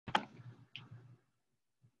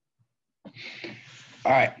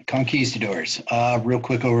All right, Conquistadors. Real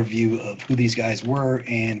quick overview of who these guys were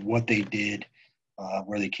and what they did,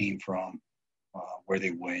 where they came from, where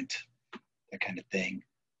they went, that kind of thing.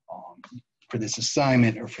 For this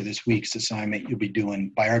assignment or for this week's assignment, you'll be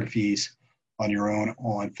doing biographies on your own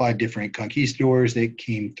on 5 different conquistadors that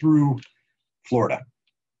came through Florida.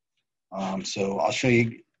 So I'll show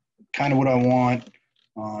you kind of what I want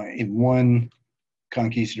in one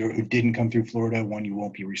conquistador who didn't come through Florida, one you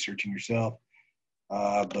won't be researching yourself.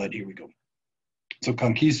 But here we go. So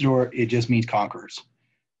conquistador, it just means conquerors,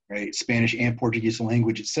 right? Spanish and Portuguese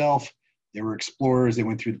language itself. They were explorers. They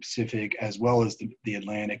went through the Pacific as well as the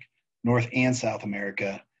Atlantic, North and South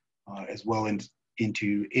America, as well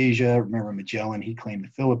into Asia. Remember Magellan, he claimed the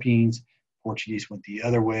Philippines. Portuguese went the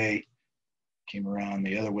other way, came around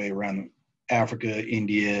the other way around Africa,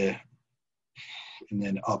 India, and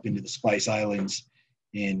then up into the Spice Islands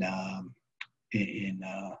in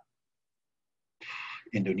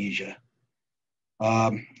Indonesia.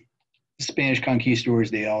 Spanish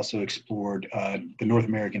conquistadors, they also explored the North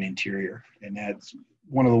American interior, and that's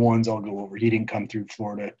one of the ones I'll go over. He didn't come through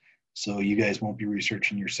Florida, so you guys won't be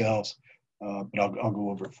researching yourselves, but I'll go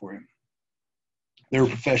over it for you. They were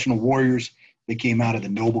professional warriors. They came out of the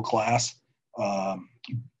noble class.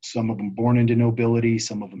 Some of them born into nobility.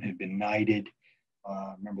 Some of them had been knighted.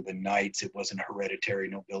 Remember the knights, it wasn't hereditary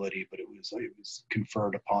nobility, but it was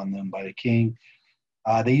conferred upon them by the king.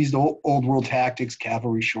 They used old world tactics,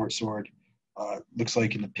 cavalry, short sword. Looks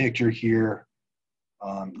like in the picture here,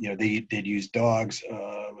 they'd use dogs.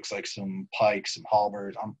 Looks like some pikes, some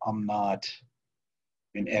halberds. I'm not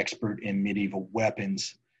an expert in medieval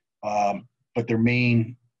weapons, but their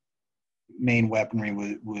main weaponry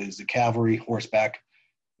was the cavalry, horseback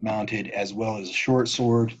mounted, as well as a short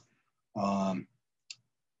sword.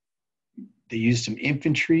 They used some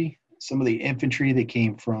infantry. Some of the infantry that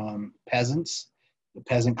came from peasants. The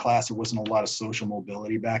peasant class, there wasn't a lot of social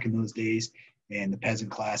mobility back in those days. And the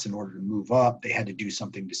peasant class, in order to move up, they had to do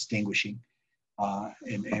something distinguishing.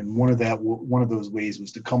 And one of those ways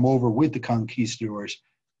was to come over with the conquistadors,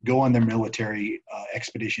 go on their military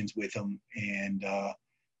expeditions with them, and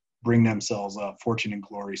bring themselves fortune and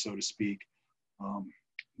glory, so to speak.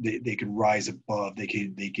 They could rise above. They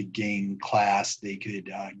could gain class. They could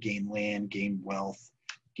gain land, gain wealth,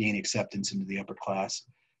 gain acceptance into the upper class.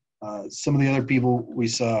 Some of the other people we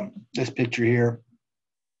saw, this picture here,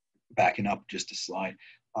 backing up just a slide.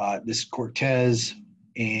 This is Cortez,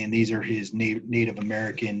 and these are his Native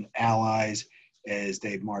American allies as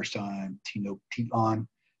they marched on Tenochtitlan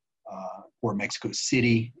or Mexico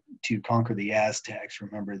City to conquer the Aztecs.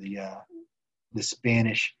 Remember the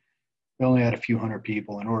Spanish, they only had a few hundred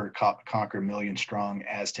people. In order to conquer a million-strong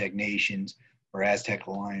Aztec nations or Aztec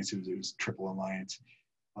alliance, it was triple alliance.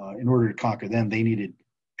 In order to conquer them, they needed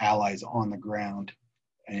allies on the ground,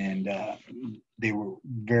 and they were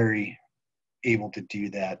very able to do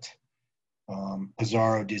that.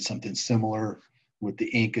 Pizarro did something similar with the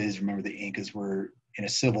Incas. Remember, the Incas were in a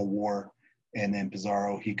civil war, and then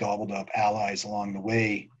Pizarro, he gobbled up allies along the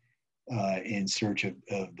way in search of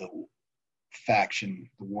the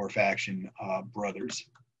war faction brothers.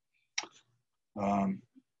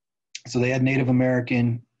 So they had Native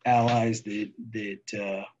American allies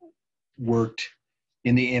that worked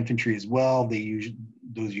in the infantry as well.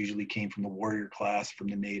 Those usually came from the warrior class, from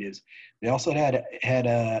the natives. They also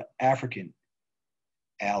had African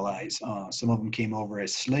allies. Some of them came over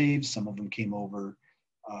as slaves. Some of them came over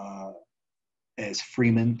as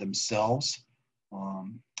freemen themselves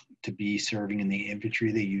to be serving in the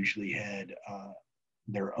infantry. They usually had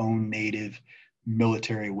their own native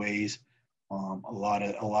military ways. A lot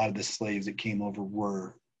of the slaves that came over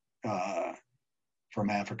were from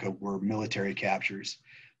Africa were military captures.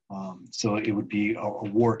 So it would be a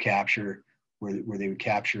war capture where they would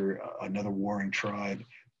capture another warring tribe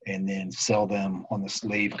and then sell them on the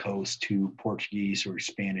slave coast to Portuguese or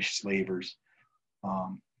Spanish slavers.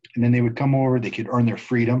 And then they would come over, they could earn their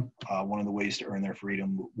freedom. One of the ways to earn their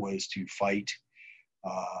freedom was to fight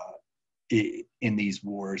in these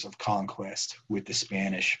wars of conquest with the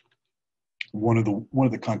Spanish. One of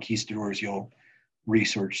the conquistadors you'll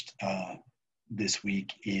research this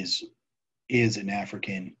week is an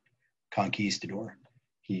African conquistador.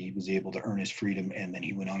 He was able to earn his freedom, and then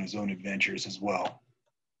he went on his own adventures as well.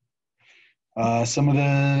 Some of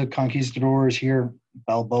the conquistadors here,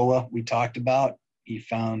 Balboa, we talked about. He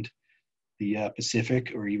found the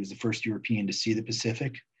Pacific, or he was the first European to see the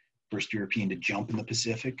Pacific, first European to jump in the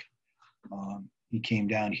Pacific. He came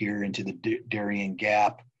down here into the Darien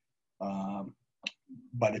Gap.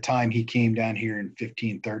 By the time he came down here in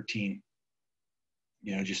 1513,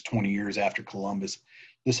 just 20 years after Columbus,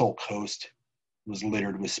 this whole coast was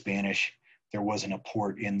littered with Spanish. There wasn't a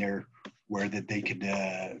port in there where that they could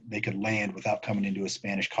land without coming into a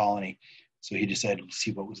Spanish colony. So he decided to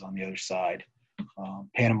see what was on the other side.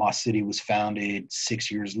 Panama City was founded 6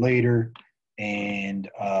 years later, and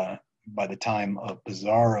by the time of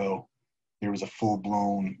Pizarro, there was a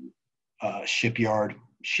full-blown shipyard,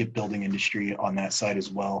 shipbuilding industry on that side as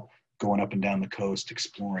well, going up and down the coast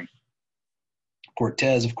exploring.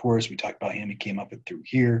 Cortez, of course, we talked about him. He came up and through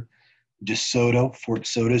here. DeSoto, Fort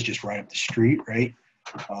DeSoto is just right up the street, right?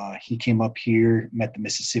 He came up here, met the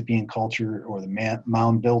Mississippian culture or the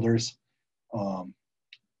mound builders,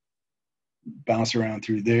 bounced around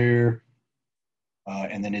through there,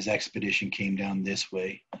 and then his expedition came down this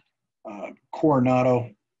way.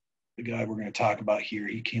 Coronado, the guy we're going to talk about here,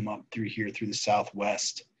 he came up through here through the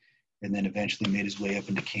southwest and then eventually made his way up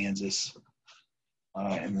into Kansas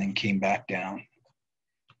and then came back down.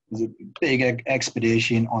 It was a big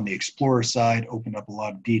expedition on the explorer side, opened up a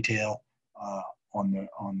lot of detail on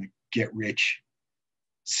the get-rich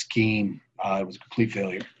scheme. It was a complete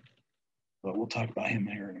failure, but we'll talk about him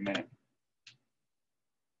here in a minute.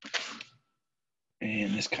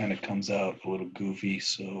 And this kind of comes out a little goofy,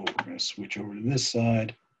 so we're going to switch over to this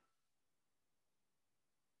side.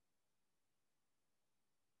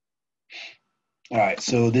 All right,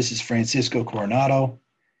 so this is Francisco Coronado.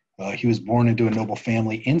 He was born into a noble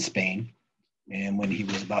family in Spain, and when he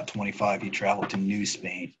was about 25, he traveled to New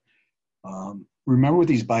Spain. Remember with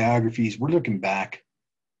these biographies, we're looking back,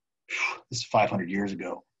 this is 500 years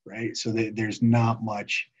ago, right? So there's not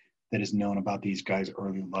much that is known about these guys'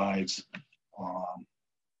 early lives.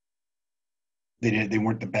 They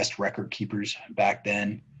weren't the best record keepers back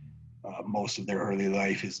then. Most of their early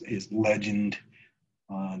life is legend.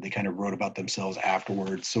 They kind of wrote about themselves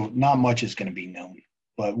afterwards. So not much is going to be known.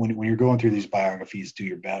 But when you're going through these biographies, do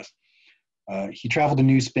your best. He traveled to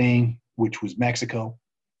New Spain, which was Mexico.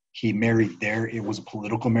 He married there. It was a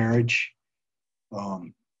political marriage.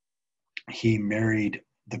 He married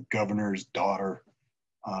the governor's daughter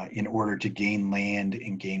in order to gain land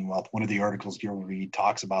and gain wealth. One of the articles you'll read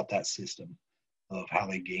talks about that system of how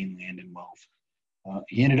they gain land and wealth.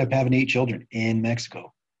 He ended up having 8 children in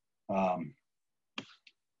Mexico.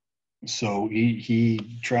 So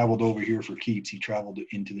he traveled over here for keeps. He traveled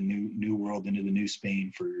into the new world, into the New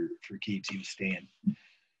Spain for keeps. He was staying.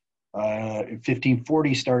 In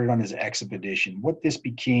 1540, started on his expedition. What this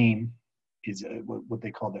became is what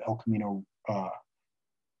they call the El Camino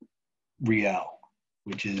Real,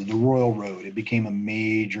 which is the Royal Road. It became a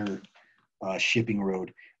major shipping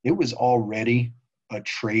road. It was already a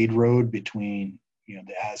trade road between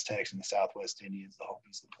the Aztecs and the Southwest Indians, the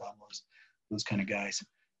Hopis, the Pueblos, those kind of guys.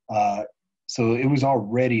 So it was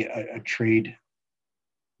already a trade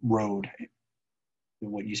road,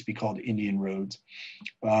 what used to be called Indian roads.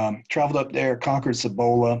 Traveled up there, conquered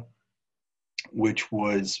Cibola, which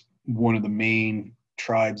was one of the main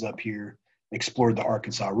tribes up here, explored the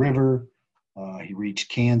Arkansas River. He reached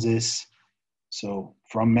Kansas. So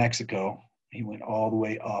from Mexico, he went all the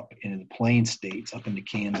way up into the Plain States, up into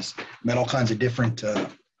Kansas. Met all kinds of different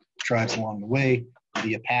tribes along the way.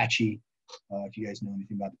 The Apache, if you guys know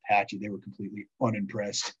anything about the Apache, they were completely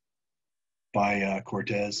unimpressed by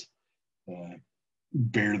Cortez.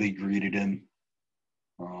 Barely greeted him.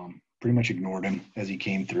 Pretty much ignored him as he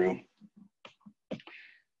came through.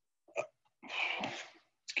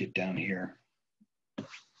 Let's get down here.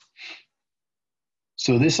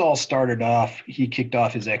 So this all started off, he kicked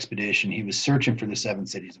off his expedition. He was searching for the 7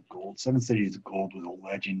 cities of gold. 7 cities of gold was a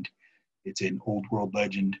legend. It's an old world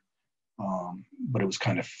legend, but it was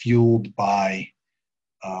kind of fueled by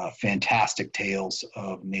fantastic tales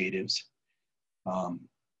of natives.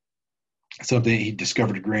 Something he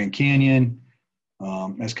discovered a Grand Canyon.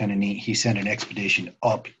 That's kind of neat. He sent an expedition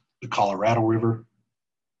up the Colorado River.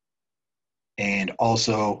 And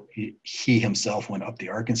also he himself went up the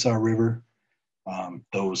Arkansas River.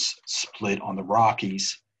 Those split on the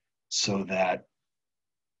Rockies, so that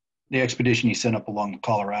the expedition he sent up along the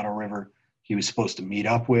Colorado River, he was supposed to meet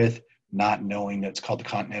up with, not knowing that it's called the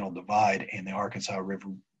Continental Divide, and the Arkansas River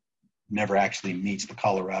never actually meets the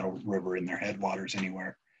Colorado River in their headwaters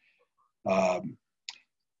anywhere.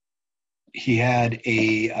 He had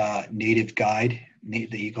a native guide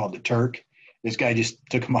that he called the Turk. This guy just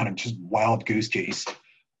took him on a just wild goose chase.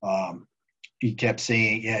 He kept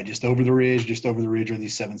saying, yeah, just over the ridge are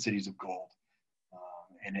these 7 cities of gold.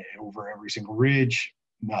 And over every single ridge,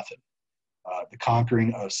 nothing. The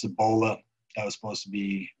conquering of Cibola, that was supposed to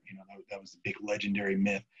be, that was the big legendary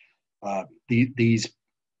myth. These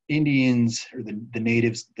Indians, or the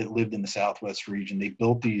natives that lived in the Southwest region, they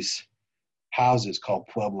built these houses called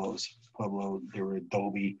pueblos. Pueblo, they were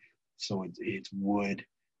adobe, so it's wood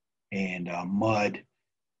and mud.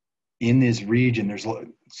 In this region, there's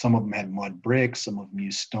some of them had mud bricks, some of them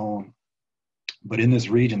used stone, but in this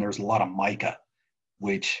region, there's a lot of mica,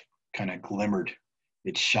 which kind of glimmered,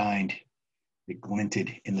 it shined, it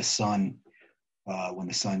glinted in the sun when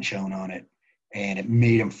the sun shone on it, and it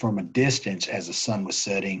made them from a distance as the sun was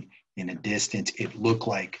setting. In a distance, it looked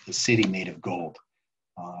like the city made of gold.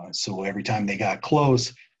 So every time they got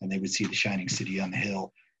close and they would see the shining city on the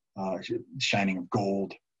hill, shining of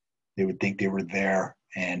gold, they would think they were there,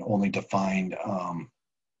 and only to find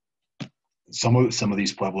some of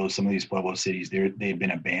these pueblos, some of these pueblo cities, they've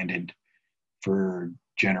been abandoned for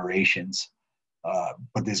generations.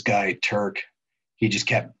 But this guy Turk, he just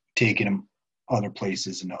kept taking them other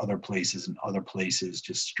places and other places and other places,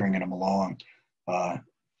 just stringing them along.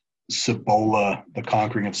 Cibola, the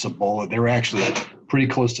conquering of Cibola, they were actually pretty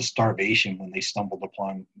close to starvation when they stumbled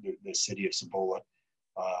upon the city of Cibola.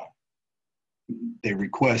 They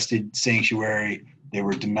requested sanctuary, they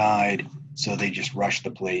were denied, so they just rushed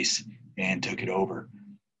the place and took it over.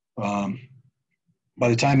 By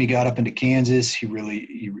the time he got up into Kansas, he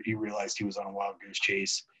realized he was on a wild goose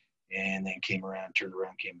chase, and then turned around,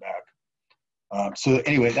 came back. So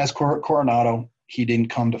anyway, that's Coronado. He didn't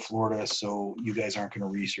come to Florida, so you guys aren't going to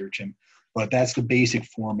research him. But that's the basic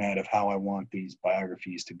format of how I want these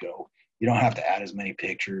biographies to go. You don't have to add as many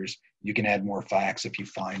pictures. You can add more facts if you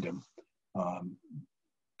find them.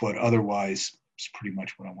 But otherwise, it's pretty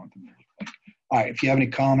much what I want them to look like. All right, if you have any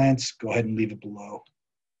comments, go ahead and leave it below.